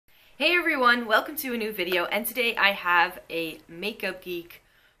Hey everyone, welcome to a new video, and today I have a Make Up Geek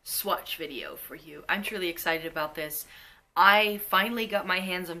swatch video for you. I'm truly excited about this. I finally got my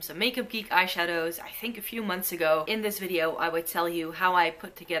hands on some Make Up Geek eyeshadows, I think a few months ago. In this video, I would tell you how I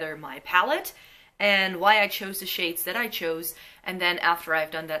put together my palette and why I chose the shades that I chose, and then after I've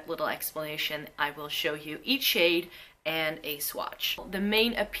done that little explanation, I will show you each shade and a swatch. The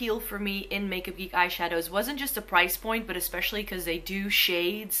main appeal for me in Make Up Geek eyeshadows wasn't just the price point, but especially because they do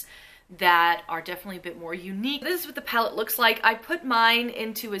shades that are definitely a bit more unique. This is what the palette looks like. I put mine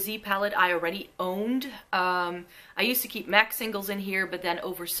into a Z palette I already owned. I used to keep MAC singles in here, but then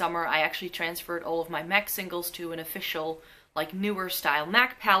over summer I actually transferred all of my MAC singles to an official, like, newer style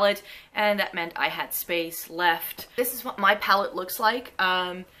MAC palette, and that meant I had space left. This is what my palette looks like.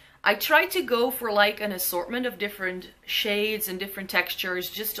 I tried to go for like an assortment of different shades and different textures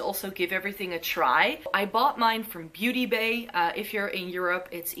just to also give everything a try. I bought mine from Beauty Bay. If you're in Europe,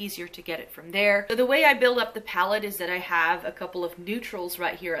 it's easier to get it from there. So the way I build up the palette is that I have a couple of neutrals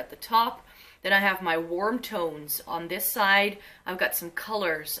right here at the top. Then I have my warm tones on this side. I've got some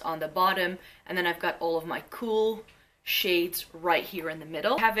colors on the bottom, and then I've got all of my cool shades right here in the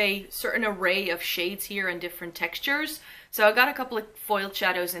middle. I have a certain array of shades here and different textures. So I got a couple of foiled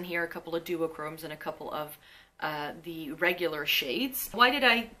shadows in here, a couple of duochromes, and a couple of the regular shades. Why did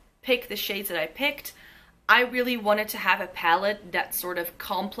I pick the shades that I picked? I really wanted to have a palette that sort of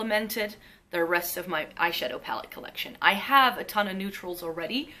complemented the rest of my eyeshadow palette collection. I have a ton of neutrals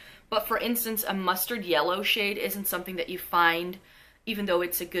already, but for instance, a mustard yellow shade isn't something that you find, even though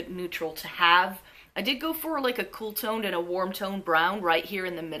it's a good neutral to have. I did go for like a cool toned and a warm tone brown right here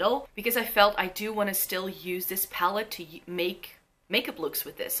in the middle because I felt I do want to still use this palette to make makeup looks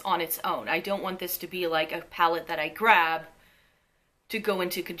with this on its own. I don't want this to be like a palette that I grab to go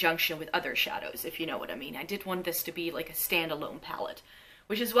into conjunction with other shadows, if you know what I mean. I did want this to be like a standalone palette,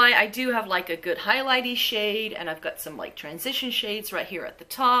 which is why I do have like a good highlighty shade, and I've got some like transition shades right here at the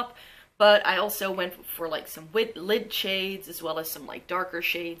top, but I also went for like some lid shades as well as some like darker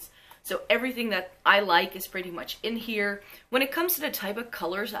shades. So everything that I like is pretty much in here. When it comes to the type of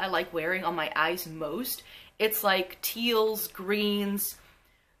colors I like wearing on my eyes most, it's like teals, greens,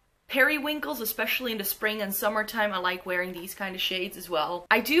 periwinkles, especially in the spring and summertime. I like wearing these kind of shades as well.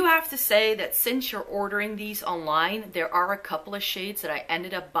 I do have to say that since you're ordering these online, there are a couple of shades that I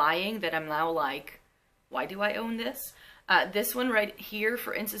ended up buying that I'm now like, why do I own this? This one right here,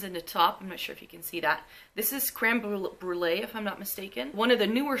 for instance, in the top, I'm not sure if you can see that. This is Crème Brulée, if I'm not mistaken. One of the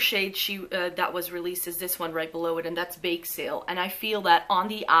newer shades that was released is this one right below it, and that's Bake Sale. And I feel that on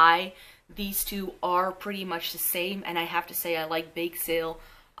the eye, these two are pretty much the same, and I have to say I like Bake Sale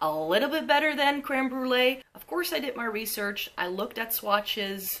a little bit better than Crème Brulée. Of course, I did my research. I looked at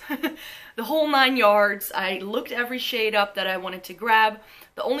swatches, the whole 9 yards. I looked every shade up that I wanted to grab.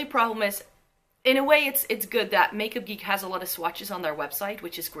 The only problem is, in a way, it's good that Make Up Geek has a lot of swatches on their website,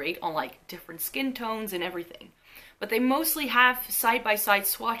 which is great, on like different skin tones and everything. But they mostly have side-by-side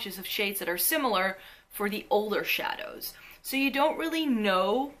swatches of shades that are similar for the older shadows. So you don't really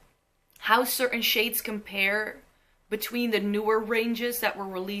know how certain shades compare between the newer ranges that were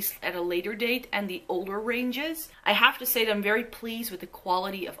released at a later date and the older ranges. I have to say that I'm very pleased with the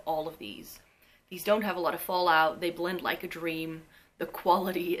quality of all of these. These don't have a lot of fallout. They blend like a dream. The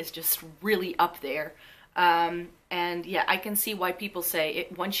quality is just really up there. And yeah, I can see why people say,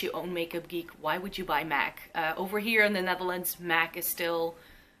 once you own Make Up Geek, why would you buy MAC? Over here in the Netherlands, MAC is still,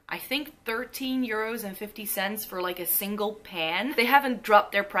 I think, 13 euros and 50 cents for like a single pan. They haven't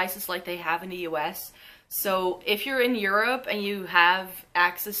dropped their prices like they have in the US. So if you're in Europe and you have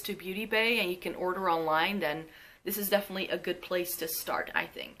access to Beauty Bay and you can order online, then this is definitely a good place to start, I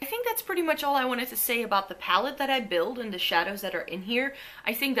think. I think that's pretty much all I wanted to say about the palette that I build and the shadows that are in here.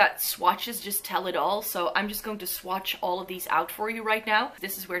 I think that swatches just tell it all, so I'm just going to swatch all of these out for you right now.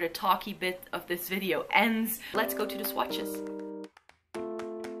 This is where the talky bit of this video ends. Let's go to the swatches.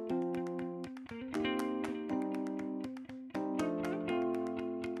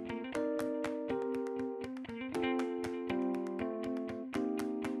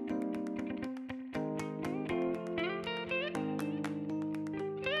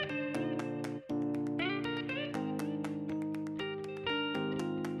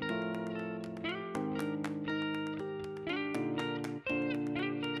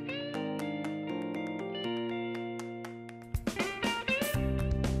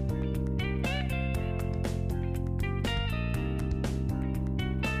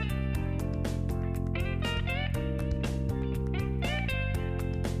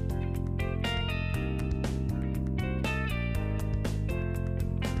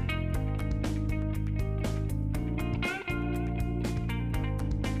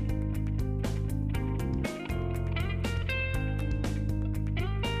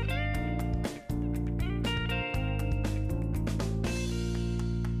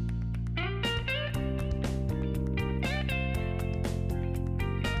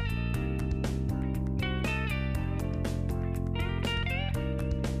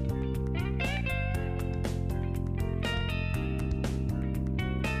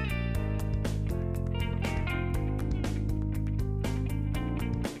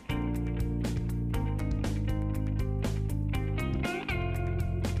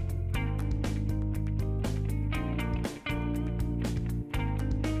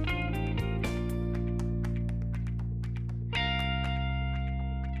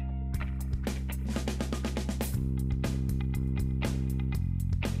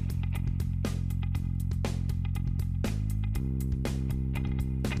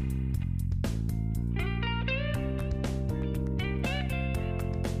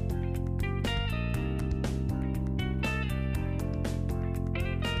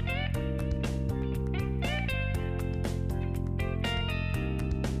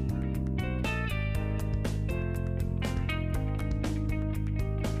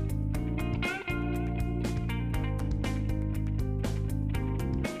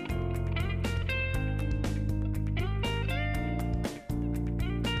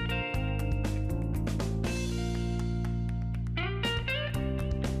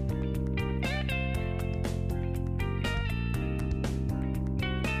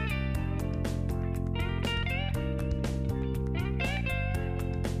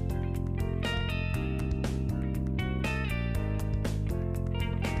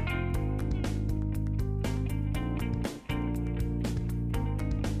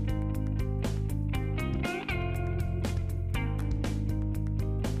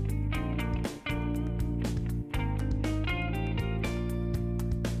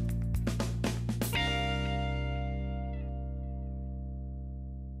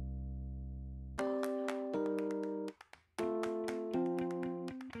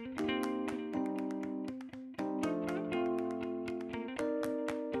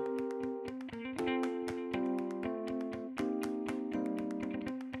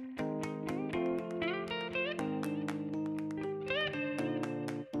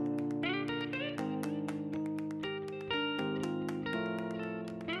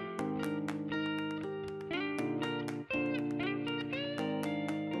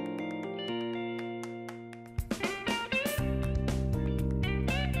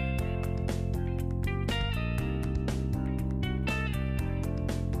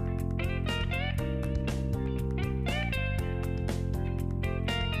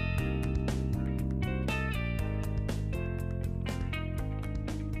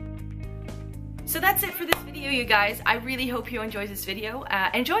 that's it for this video, you guys. I really hope you enjoyed this video.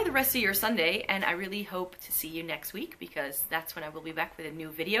 Enjoy the rest of your Sunday, and I really hope to see you next week because that's when I will be back with a new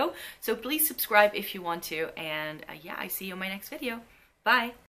video. So please subscribe if you want to, and yeah, I see you in my next video. Bye!